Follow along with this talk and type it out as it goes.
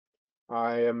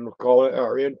I am calling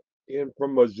or in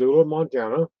from Missoula,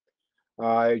 Montana.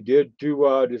 I did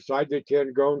to decide to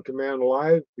attend Grown Command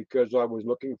Live because I was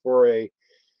looking for a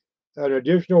an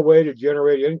additional way to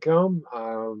generate income.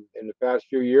 In the past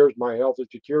few years, my health has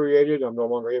deteriorated. I'm no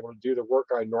longer able to do the work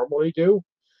I normally do,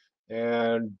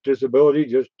 and disability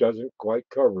just doesn't quite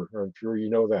cover. I'm sure you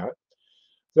know that.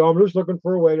 So I'm just looking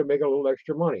for a way to make a little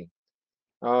extra money.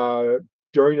 Uh,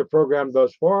 During the program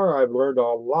thus far, I've learned a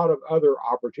lot of other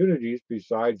opportunities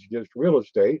besides just real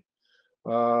estate,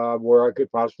 where I could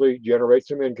possibly generate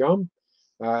some income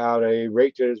at a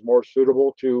rate that is more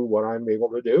suitable to what I'm able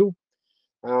to do.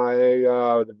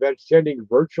 The attending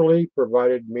virtually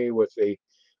provided me with a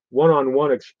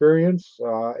one-on-one experience,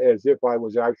 as if I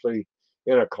was actually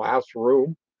in a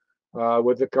classroom,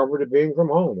 with the comfort of being from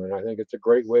home, and I think it's a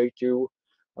great way to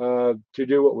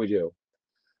do what we do.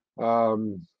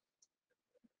 Um,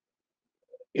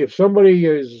 if somebody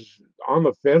is on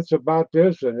the fence about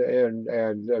this and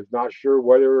is not sure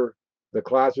whether the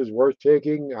class is worth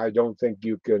taking, I don't think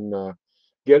you can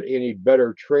get any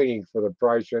better training for the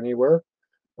price anywhere.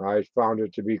 I found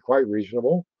it to be quite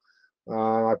reasonable.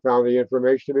 I found the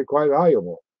information to be quite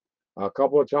valuable. A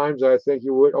couple of times I think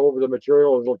you went over the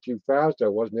material a little too fast. I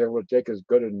wasn't able to take as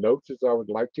good a notes as I would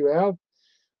like to have,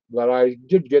 but I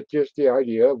did get just the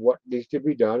idea of what needs to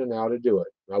be done and how to do it.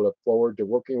 I look forward to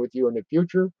working with you in the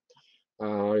future.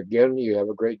 Again, you have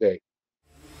a great day.